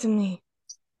say to me?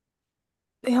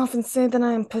 They often say that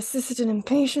I am persistent and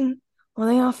patient, or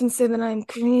they often say that I am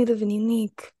creative and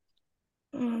unique.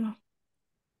 I'm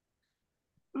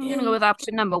gonna go with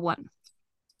option number one.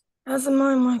 As a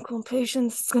mind, Michael,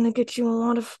 patience is gonna get you a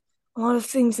lot of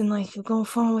things in life. You'll go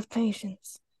far with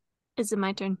patience. Is it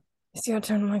my turn? It's your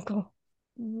turn, Michael.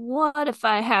 What if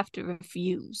I have to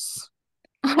refuse?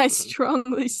 I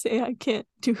strongly say I can't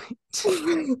do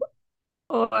it.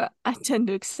 Or I tend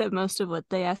to accept most of what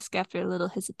they ask after a little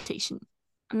hesitation.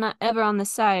 I'm not ever on the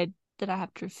side that I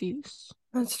have to refuse.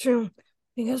 That's true,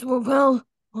 because we're well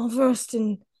versed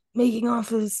in making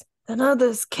offers that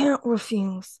others can't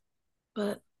refuse.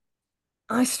 But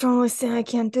I strongly say I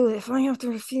can't do it. If I have to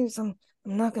refuse, I'm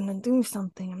not gonna do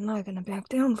something. I'm not gonna back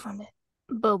down from it.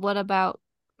 But what about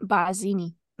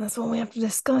Bazzini? That's what we have to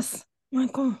discuss,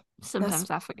 Michael. Sometimes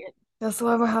I forget. That's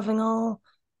why we're having all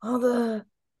the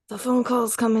phone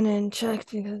calls coming in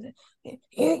checked, because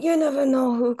you never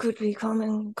know who could be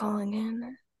calling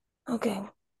in. Okay,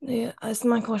 yeah, that's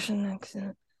my question next.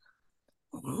 I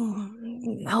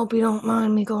hope you don't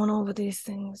mind me going over these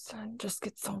things. I just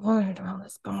get so worried about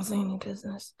this Balzani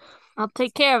business. I'll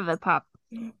take care of it, Pop.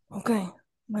 Okay,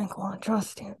 Michael, I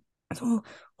trust you. So,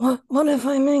 what if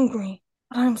I'm angry?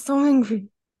 But I'm so angry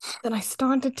that I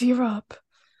start to tear up,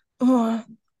 or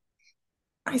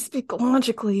I speak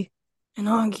logically and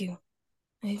argue.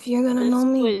 If you're gonna know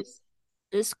me,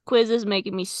 This quiz is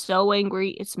making me so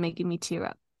angry, it's making me tear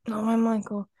up. all right,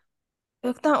 Michael,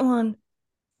 pick that one.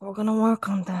 We're gonna work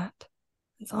on that.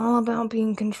 It's all about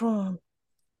being controlled,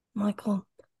 Michael.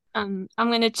 I'm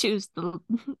gonna choose the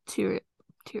tear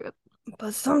up.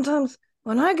 But sometimes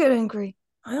when I get angry,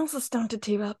 I also start to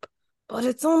tear up. But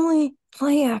it's only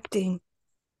play acting.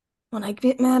 when I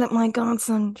get mad at my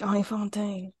godson, Johnny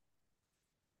Fontaine.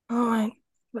 All right,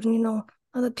 but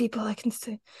other people I can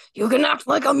say, you can act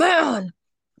like a man.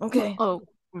 Okay, Oh,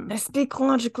 I speak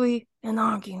logically and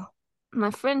argue.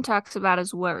 my friend talks about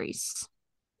his worries.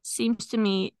 Seems to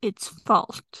me it's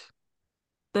fault.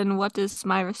 Then what is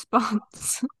my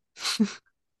response?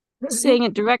 Saying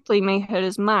it directly may hurt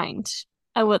his mind.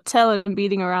 I will tell him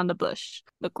beating around the bush.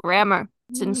 The grammar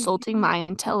is insulting my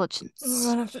intelligence. I'm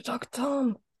gonna have to talk to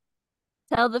Tom.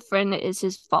 Tell the friend it is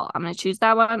his fault. I'm gonna choose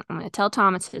that one. I'm gonna tell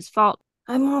Tom it's his fault.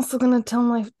 I'm also gonna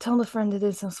tell the friend it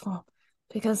is his fault,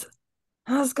 because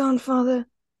as godfather,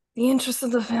 the interests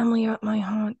of the family are at my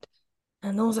heart,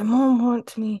 and those are more important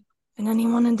to me than any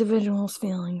one individual's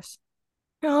feelings.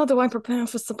 How do I prepare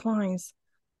for supplies?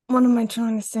 What am I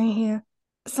trying to say here?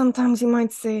 Sometimes you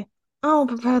might say, I'll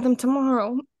prepare them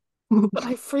tomorrow, but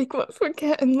I frequently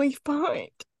forget and leave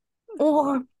behind.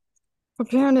 Or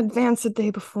prepare in advance the day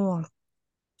before.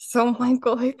 So,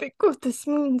 Michael, I think what this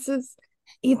means is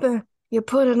either you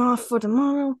put it off for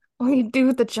tomorrow or you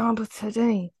do the job of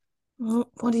today.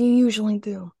 What do you usually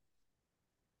do?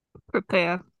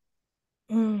 Prepare.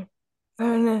 Prepare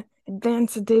in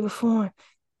advance the day before.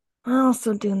 I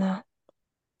also do that.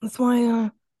 That's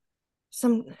why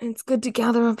it's good to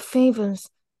gather up favors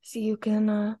so you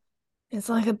can it's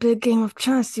like a big game of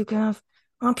chess. You can have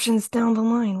options down the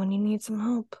line when you need some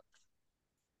help.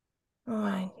 All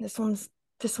right, this one's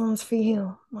for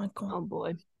you, Michael. Oh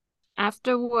boy.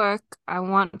 After work, I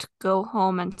want to go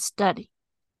home and study,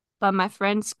 but my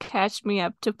friends catch me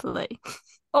up to play.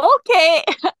 Okay,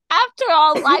 after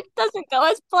all, life doesn't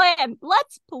go as planned.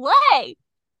 Let's play!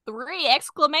 3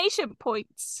 exclamation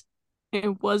points.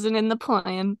 It wasn't in the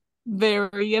plan.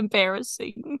 Very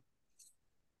embarrassing.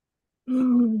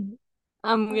 Mm.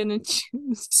 I'm gonna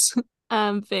choose.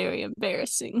 Very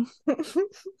embarrassing.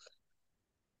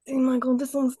 See, Michael,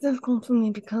 this one's difficult for me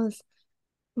because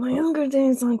my younger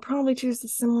days I'd probably choose a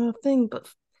similar thing, but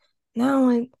now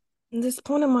at this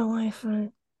point in my life,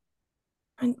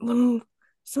 I would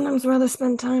sometimes rather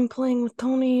spend time playing with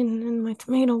Tony in my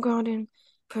tomato garden,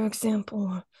 for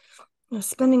example, or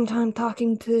spending time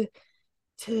talking to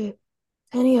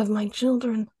any of my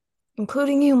children,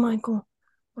 including you, Michael,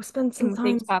 or spend some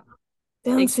time Thanks, Pop.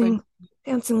 dancing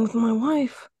with my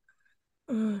wife,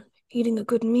 eating a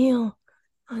good meal.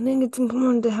 I think it's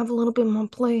important to have a little bit more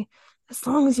play, as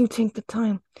long as you take the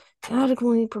time to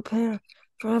adequately prepare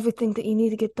for everything that you need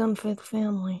to get done for the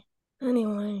family.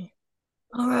 Anyway,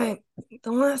 all right,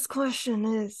 the last question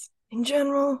is, in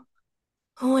general,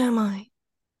 who am I?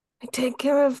 I take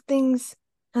care of things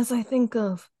as I think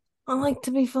of. I like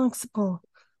to be flexible,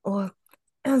 or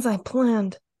as I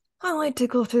planned. I like to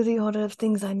go through the order of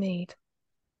things I made.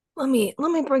 Let me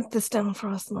break this down for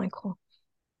us, Michael.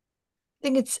 I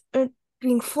think it's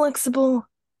being flexible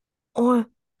or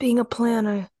being a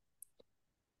planner.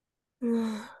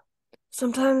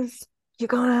 Sometimes you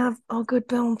gotta have a good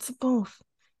balance of both.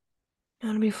 You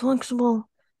gotta be flexible.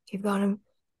 You've gotta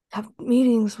have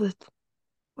meetings with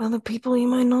other people you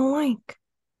might not like.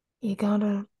 You've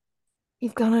gotta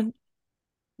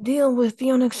deal with the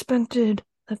unexpected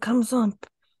that comes up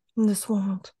in this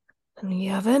world. And you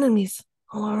have enemies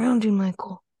all around you,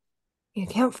 Michael. You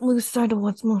can't lose sight of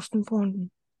what's most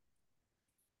important.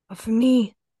 But for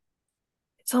me,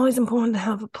 it's always important to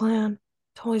have a plan.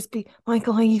 To always be,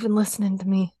 Michael, are you even listening to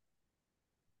me?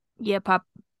 Yeah, Pop.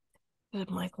 Good,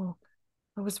 Michael.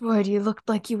 I was worried. You looked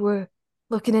like you were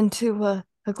looking into a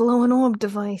glowing orb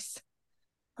device.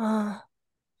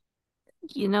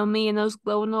 You know me and those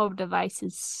glowing orb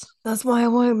devices. That's why I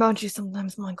worry about you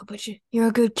sometimes, Michael. But you're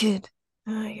a good kid.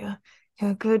 You're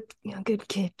a good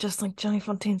kid, just like Johnny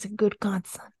Fontaine's a good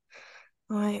godson.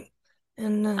 All right,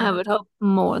 and I would hope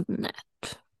more than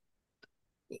that.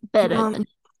 Better than.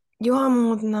 You are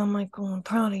more than that, Michael. I'm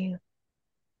proud of you.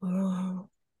 I'm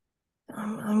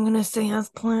gonna say as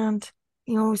planned.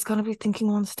 You always gotta be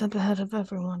thinking one step ahead of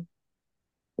everyone.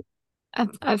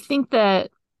 I think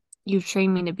that you've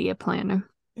trained me to be a planner.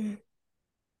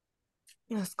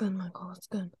 That's good, Michael. That's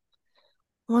good.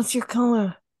 What's your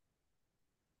color?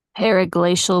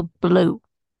 Paraglacial blue.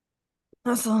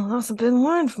 That's a big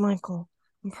word, Michael.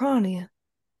 I'm proud of you.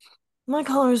 My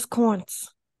color is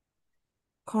quartz.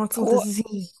 Quartz with a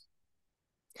Z.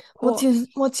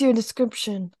 What's your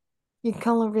description? Your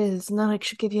color is, and then I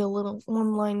should give you a little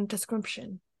one-line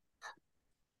description.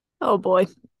 Oh boy.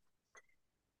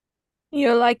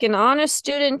 You're like an honest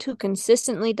student who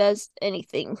consistently does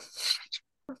anything.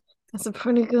 That's a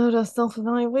pretty good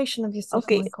self-evaluation of yourself,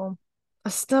 Okay. Michael. A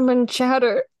stubborn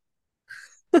chatter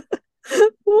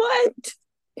What?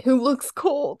 who looks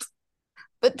cold,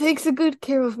 but takes a good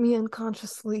care of me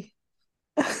unconsciously.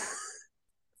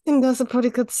 think that's a pretty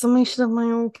good summation of my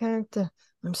own character.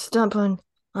 I'm stubborn.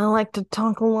 I like to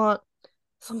talk a lot.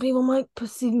 Some people might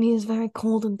perceive me as very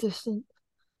cold and distant,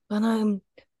 but I'm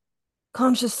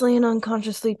consciously and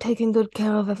unconsciously taking good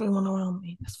care of everyone around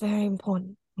me. That's very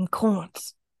important. And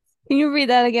courts. Can you read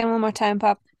that again one more time,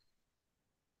 Pop?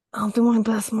 I'll do my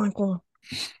best, Michael.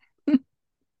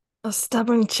 A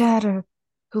stubborn chatter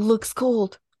who looks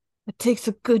cold, but takes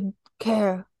a good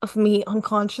care of me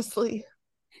unconsciously.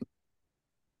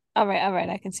 All right,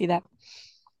 I can see that.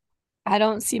 I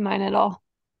don't see mine at all.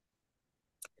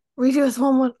 Read yours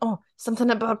one more. Oh, something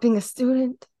about being a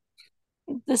student.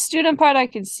 The student part I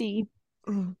can see.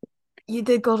 You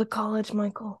did go to college,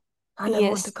 Michael. I never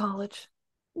went Yes. to college.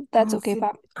 That's okay,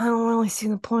 Pop. I don't really see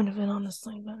the point of it,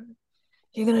 honestly, but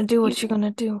you're gonna do what you're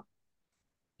gonna do.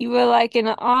 You were like an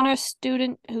honor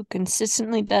student who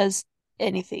consistently does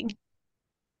anything.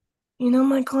 You know,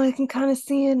 Michael, I can kind of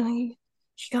see it. You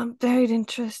got varied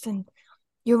interest, and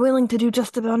you're willing to do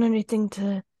just about anything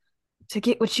to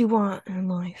get what you want in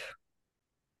life.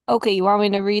 Okay, you want me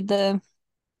to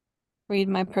read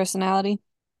my personality?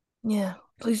 Yeah,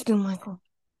 please do, Michael.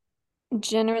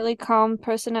 Generally calm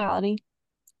personality.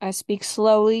 I speak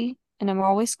slowly and I'm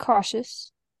always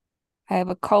cautious. I have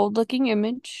a cold-looking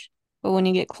image, but when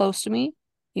you get close to me,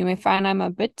 you may find I'm a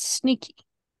bit sneaky.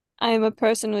 I am a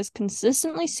person who is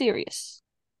consistently serious.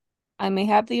 I may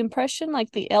have the impression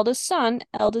like the eldest son,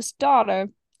 eldest daughter,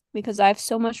 because I have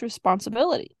so much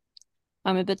responsibility.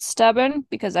 I'm a bit stubborn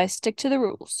because I stick to the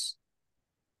rules.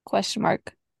 Question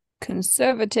mark.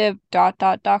 Conservative, ...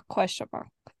 question mark.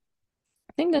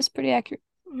 I think that's pretty accurate.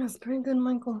 That's pretty good,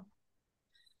 Michael.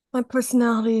 My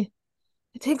personality,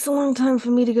 it takes a long time for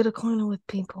me to get acquainted with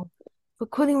people, but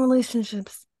quitting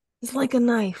relationships is like a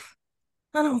knife.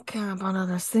 I don't care about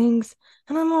other things,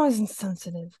 and I'm always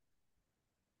insensitive.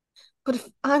 But if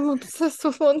I'm obsessed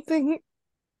with one thing,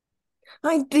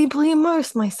 I deeply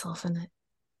immerse myself in it.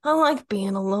 I like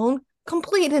being alone,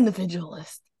 complete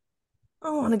individualist. I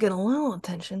want to get a little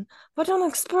attention, but don't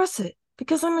express it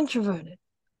because I'm introverted.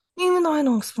 Even though I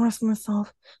don't express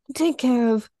myself and take care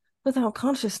of without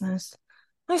consciousness,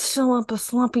 I show up a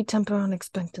sloppy temper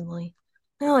unexpectedly.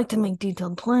 I like to make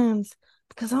detailed plans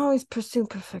because I always pursue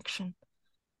perfection.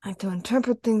 I like to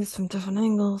interpret things from different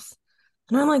angles,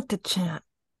 and I like to chat.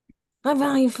 I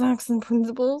value facts and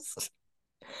principles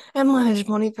and manage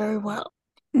money very well.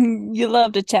 You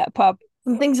love to chat, Pop.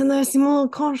 Some things in there seem a little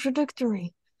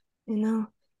contradictory, you know?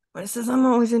 When it says I'm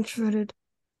always introverted,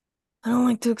 I don't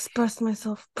like to express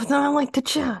myself, but then I like to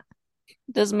chat.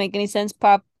 Doesn't make any sense,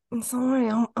 Pop. I'm sorry,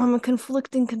 I'm a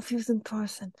conflicting, confusing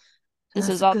person. This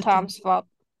is all Tom's fault.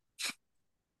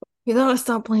 You gotta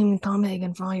stop blaming Tom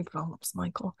Hagen for all your problems,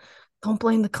 Michael. Don't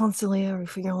blame the consigliere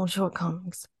for your own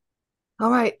shortcomings. All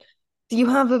right, do you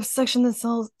have a section that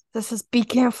says be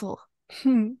careful?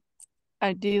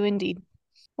 I do indeed.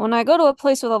 When I go to a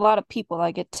place with a lot of people,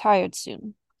 I get tired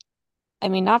soon. I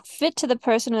may not fit to the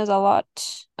person who has a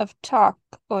lot of talk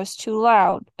or is too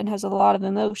loud and has a lot of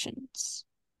emotions.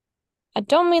 I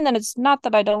don't mean that it's not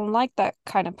that I don't like that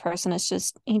kind of person, it's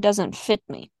just he doesn't fit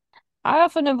me. I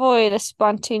often avoid a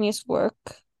spontaneous work.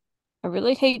 I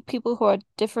really hate people who are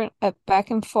different at back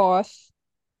and forth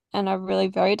and are really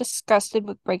very disgusted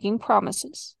with breaking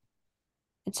promises.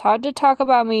 It's hard to talk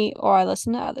about me or I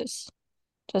listen to others.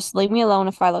 Just leave me alone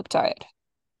if I look tired.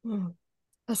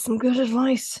 That's some good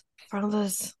advice for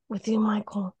others with you,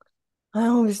 Michael. I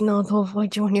always know to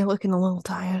avoid you when you're looking a little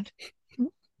tired.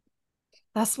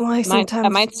 That's why sometimes I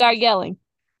might start yelling.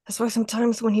 That's why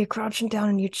sometimes when you're crouching down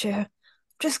in your chair,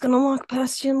 I'm just gonna walk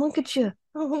past you and look at you.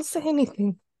 I won't say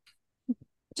anything.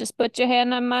 Just put your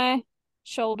hand on my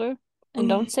shoulder and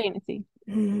don't say anything.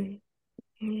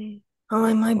 Oh,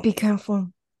 I might be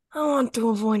careful. I want to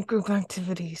avoid group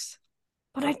activities,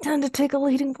 but I tend to take a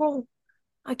leading role.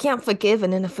 I can't forgive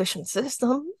an inefficient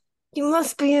system. You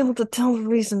must be able to tell the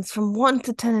reasons from 1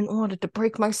 to 10 in order to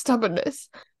break my stubbornness.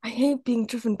 I hate being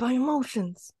driven by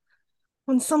emotions.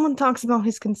 When someone talks about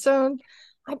his concern,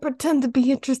 I pretend to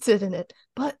be interested in it,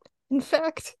 but in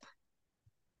fact,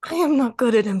 I am not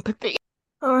good at empathy.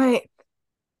 All right,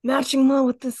 matching well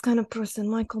with this kind of person,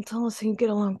 Michael, tell us who you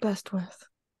get along best with.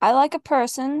 I like a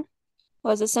person who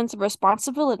has a sense of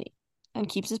responsibility and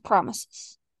keeps his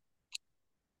promises.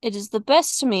 It is the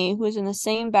best to me who is in the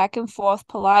same back and forth,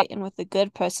 polite, and with a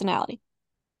good personality.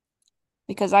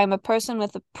 Because I am a person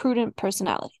with a prudent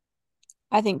personality.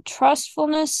 I think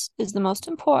trustfulness is the most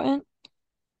important,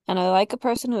 and I like a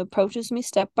person who approaches me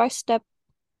step by step.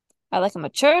 I like a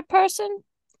matured person,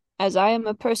 as I am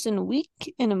a person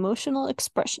weak in emotional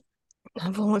expression.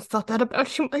 I've always thought that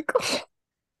about you, Michael.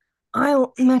 I'm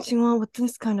matching well with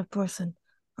this kind of person.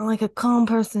 I like a calm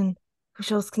person who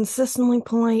shows consistently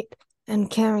polite and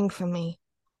caring for me.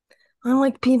 I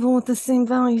like people with the same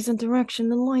values and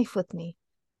direction in life with me.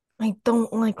 I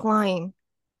don't like lying.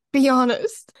 Be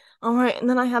honest. All right, and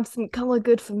then I have some color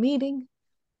good for meeting.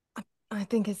 I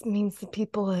think it means the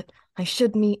people that I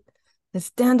should meet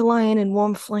is dandelion and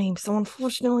warm flame. So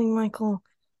unfortunately, Michael,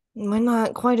 we're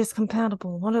not quite as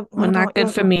compatible. We're not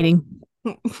good for meeting.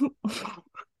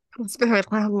 It's very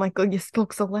loud, Michael. You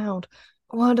spoke so loud.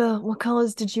 What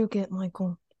colors did you get,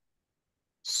 Michael?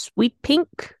 Sweet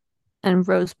pink and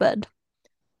rosebud.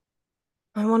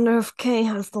 I wonder if Kay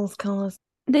has those colors.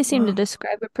 They seem to Wow.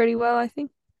 describe it pretty well, I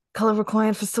think. Color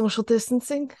required for social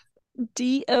distancing?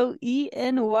 Doeny.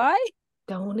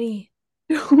 Donnie.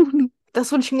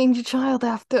 That's what you named your child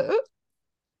after.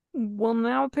 Well,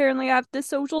 now apparently I have to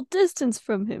social distance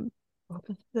from him. Well,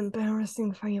 it's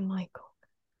embarrassing for you, Michael.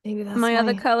 Maybe that's My why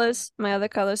other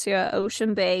colors here are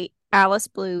Ocean Bay, Alice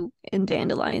Blue, and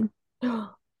Dandelion.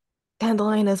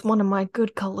 Dandelion is one of my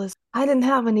good colors. I didn't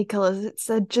have any colors. It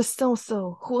said just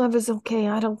so. Whoever's okay,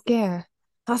 I don't care.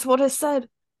 That's what it said.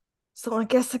 So I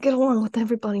guess I get along with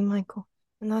everybody, Michael.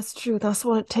 And that's true. That's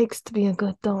what it takes to be a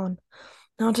good Dawn.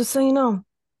 Now, just so you know,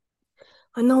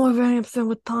 I know we're very upset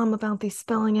with Tom about these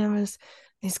spelling errors,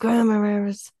 these grammar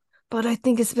errors, but I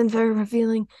think it's been very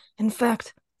revealing. In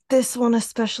fact, this one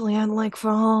especially I'd like for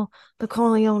all the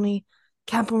Corleone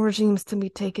capital regimes to be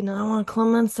taken. I want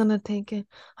Clemenza to take it.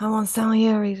 I want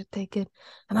Salieri to take it.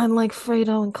 And I'd like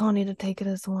Fredo and Connie to take it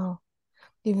as well.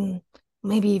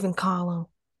 Maybe even Carlo.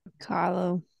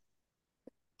 Carlo.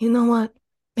 You know what?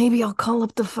 Maybe I'll call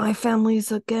up the 5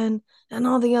 families again and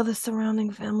all the other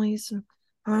surrounding families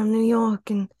around New York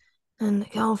and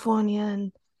California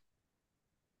and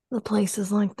the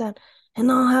places like that.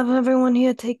 And I'll have everyone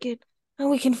here take it and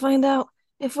we can find out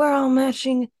if we're all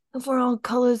matching, if we're all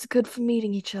colors good for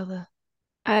meeting each other.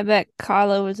 I bet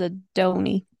Carlo is a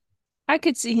Donny. I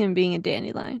could see him being a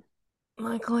dandelion.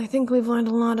 Michael, I think we've learned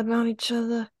a lot about each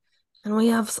other and we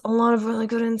have a lot of really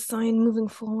good insight moving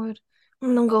forward.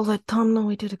 I'm gonna go let Tom know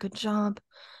we did a good job.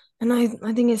 And I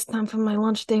think it's time for my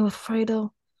lunch day with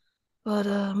Fredo.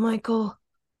 But, Michael,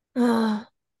 I'll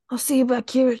see you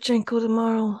back here at Jenko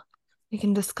tomorrow. We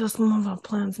can discuss more of our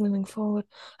plans moving forward.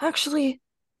 Actually,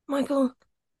 Michael,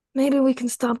 maybe we can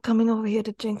stop coming over here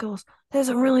to Jenko's. There's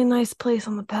a really nice place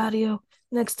on the patio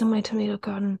next to my tomato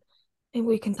garden. Maybe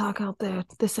we can talk out there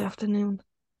this afternoon.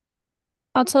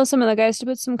 I'll tell some of the guys to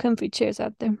put some comfy chairs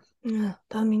out there. Yeah,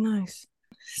 that'd be nice.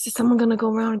 Is someone gonna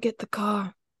go around and get the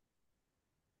car?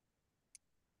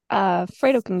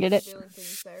 Fredo can get it. Doing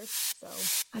things there, so.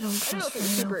 I don't I don't know trust if it's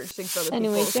Fredo. super interesting for other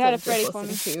Anyway, people. say hi to instead of just Freddie for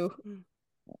listening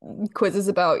to quizzes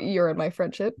about your and my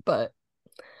friendship, but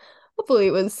hopefully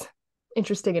it was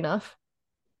interesting enough.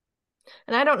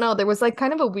 And I don't know, there was like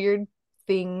kind of a weird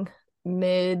thing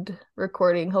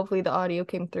mid-recording. Hopefully the audio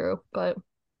came through, but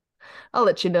I'll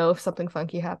let you know if something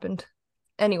funky happened.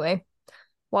 Anyway,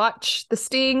 watch The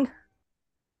Sting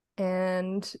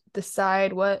and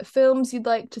decide what films you'd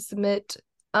like to submit.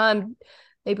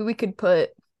 Maybe we could put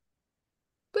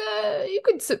you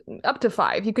could up to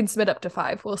 5. You can submit up to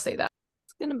 5. We'll say that.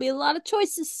 It's gonna be a lot of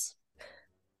choices.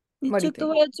 You What do you took the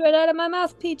think? words right out of my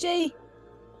mouth, PJ.